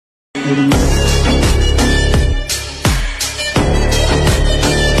Like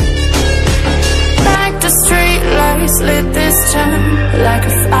the street lights lit this town, like a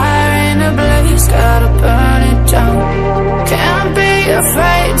fire in a blaze, gotta burn it down. Can't be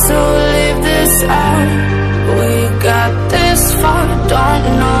afraid to leave this out. We got this far, don't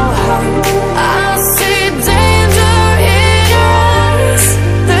know how. I see danger in your eyes.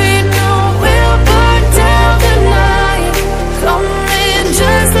 They know we'll burn down the night. Coming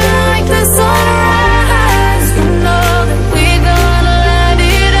just like the sunrise. You know that we're gonna let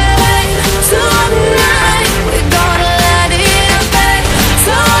it away. Tonight, we're gonna let it away.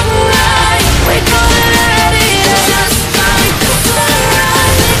 Tonight, we're gonna let it away. Just like the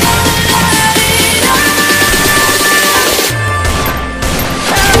sunrise, we're gonna let it away.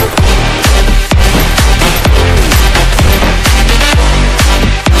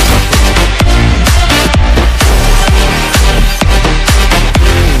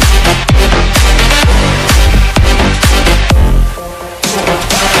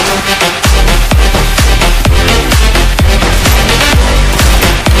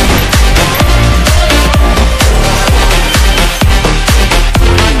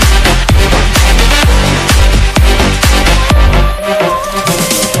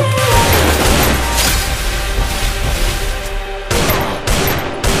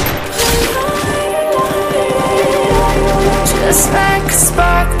 Just like a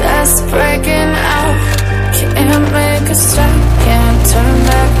spark that's breaking out. Can't make a stop, can't turn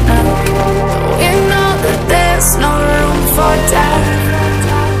back now. We know that there's no room for doubt.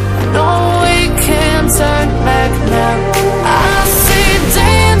 No, we can't turn back now. I see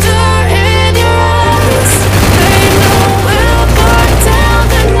danger in your eyes. They know we'll burn down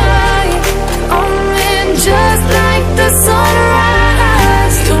the night. Coming just like the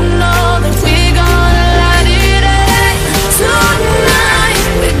sunrise. You know that we're gonna light it up. Tonight,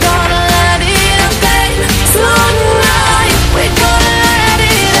 we're gonna let it away. Tonight, we're gonna let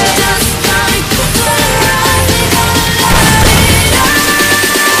it up. Just like the sunrise, we're gonna let it up.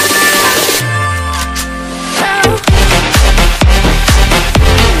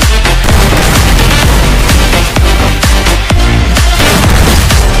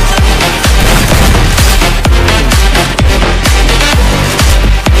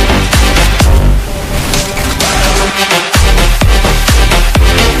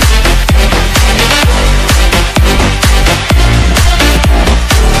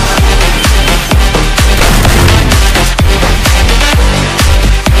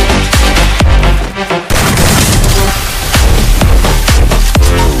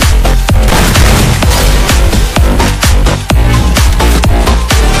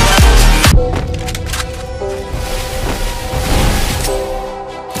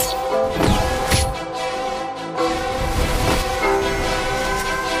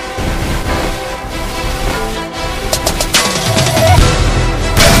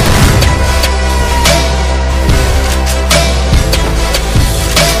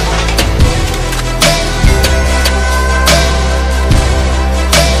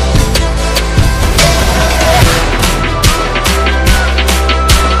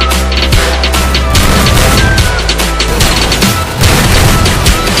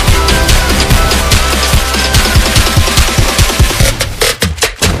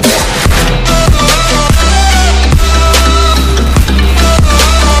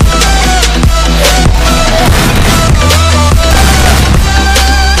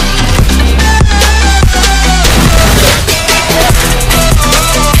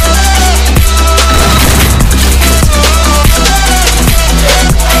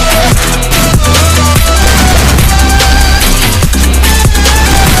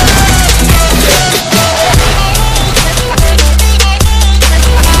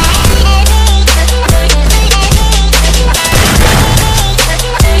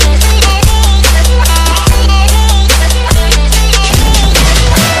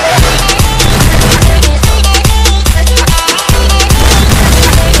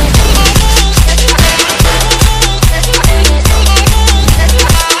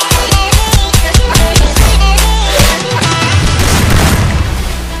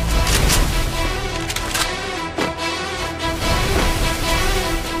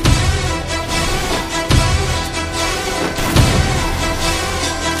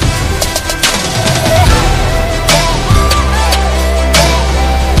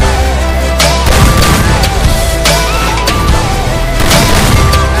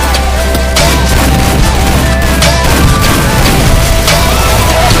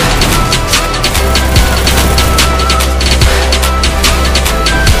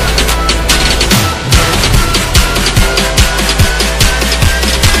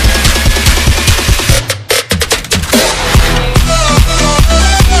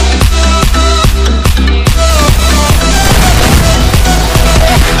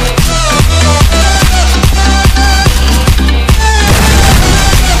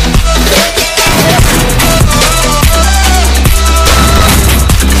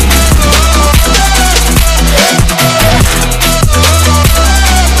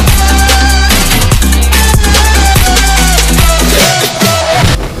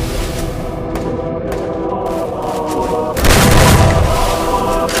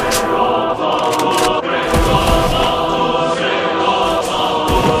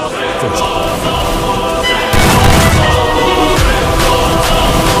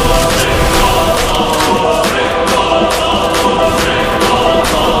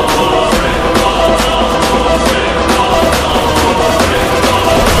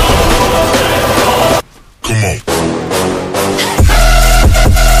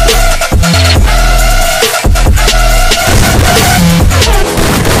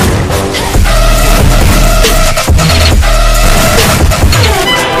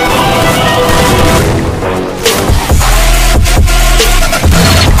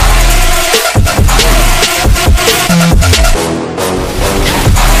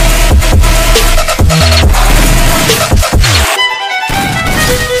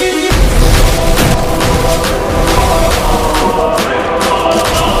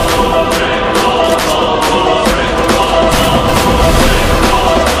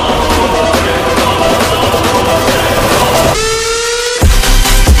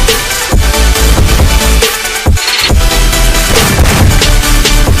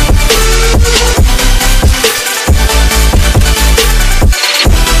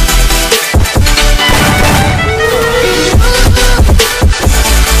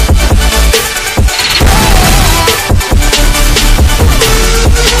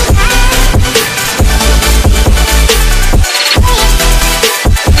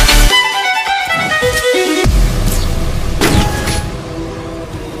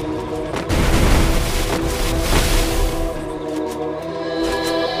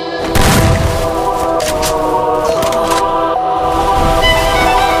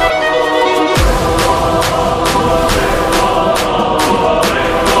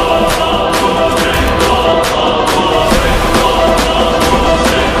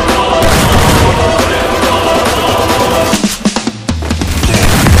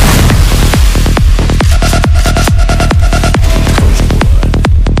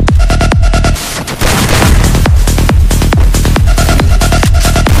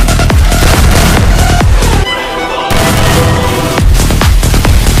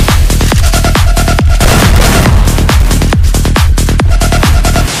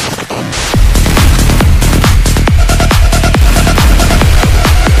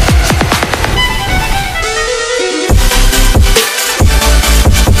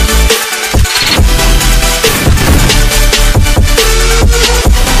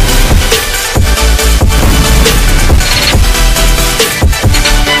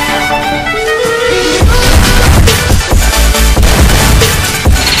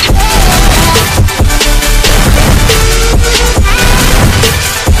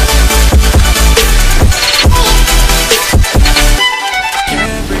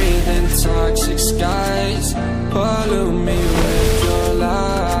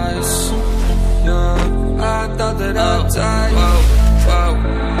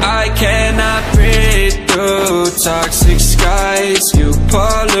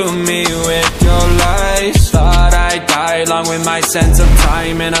 sense of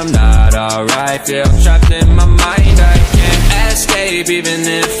time and I'm not alright. Feel trapped in my mind, I can't escape even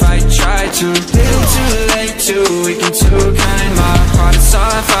if I try to. Little too late, too weak and too kind. My heart is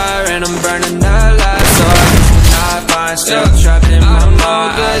on fire and I'm burning alive. So I guess I'm fine, still trapped in my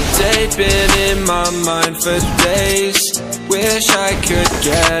mind. The date been in my mind for days. Wish I could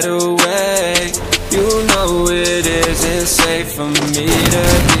get away. You know it isn't safe for me to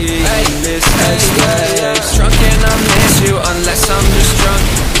be in this headspace. Drunk and I miss you unless I'm just drunk.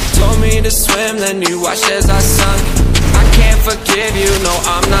 Told me to swim, then you watched as I sunk. I can't forgive you, no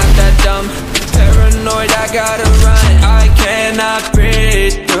I'm not that dumb. Paranoid, I gotta run. I cannot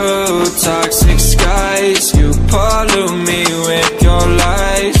breathe through toxic skies. You pollute me with your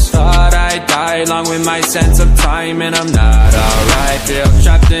lies. Thought I'd die along with my sense of time and I'm not alright. Feel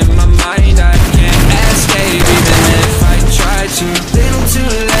trapped in my mind, I can't escape even if I try to. Little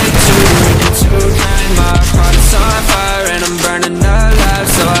too late, too weak and too kind. My heart is on fire and I'm burning alive.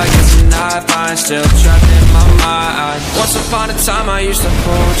 So I guess I'm not fine, still trapped in my mind. Once upon a time I used to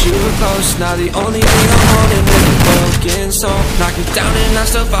hold you close. Now the only thing I'm holding is a broken soul. Knocking down and I'm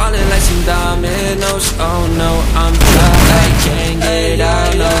still falling like some dominoes. Oh no, I'm trapped, I can't get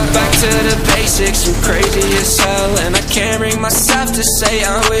out, no. Back to the basics, I'm crazy as hell. And I can't bring myself to say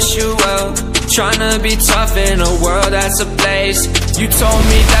I wish you well. Tryna be tough in a world that's ablaze. You told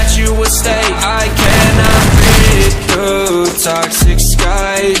me that you would stay. I cannot breathe through toxic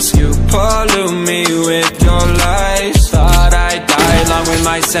skies. You pollute me with your lies. Thought I'd die along with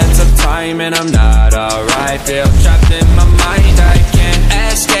my sense of time and I'm not alright. Feel trapped in my mind, I can't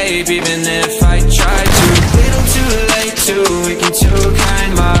escape even if I try to. Little too late, too weak and too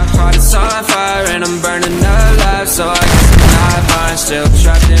kind. My heart is on fire and I'm burning alive. So I guess I'm not fine, still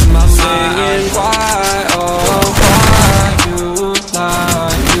trapped in my mind. Singing why, oh why you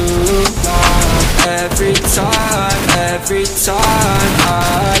lie, you lie. Every time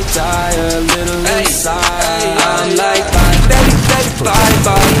I die a little inside. I'm like bye, baby, baby, bye,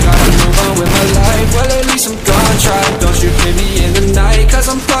 bye. Gotta move on with my life, well at least I'm gonna try. Don't you hit me in the night, cause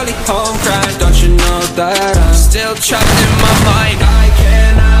I'm probably home crying. Don't you know that I'm still trapped in my mind. I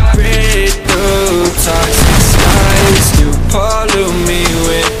cannot breathe through toxic skies. You pollute me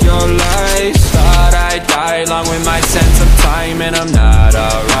with your lies. Thought I'd die along with my sense of time and I'm not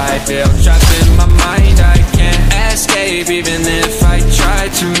alright. Feel trapped in my mind, I can't escape even if I try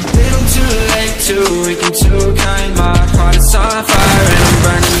to. Little too late, too weak and too kind. My heart is on fire and I'm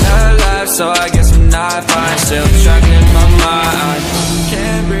burning alive. So I guess I'm not fine, still trapped in my mind.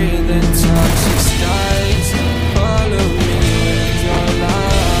 Can't breathe in toxic skies. Pollute me with your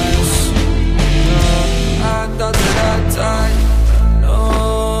lies. No, I thought that I'd die. No,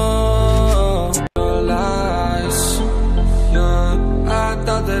 your lies. No, I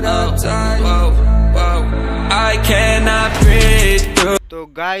thought that I'd die. I cannot breathe through. তো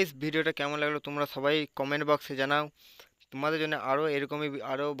guys ভিডিওটা কেমন লাগলো তোমরা সবাই comment বক্সে জানাও। তোমাদের জন্য আরও এরকমই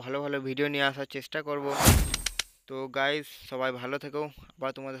আরও ভালো ভালো ভিডিও নিয়ে আসার চেষ্টা করব। তো গাইস সবাই ভালো থেকো,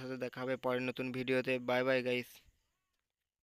 আবার তোমাদের সাথে দেখা হবে পরের নতুন ভিডিওতে। Bye bye guys.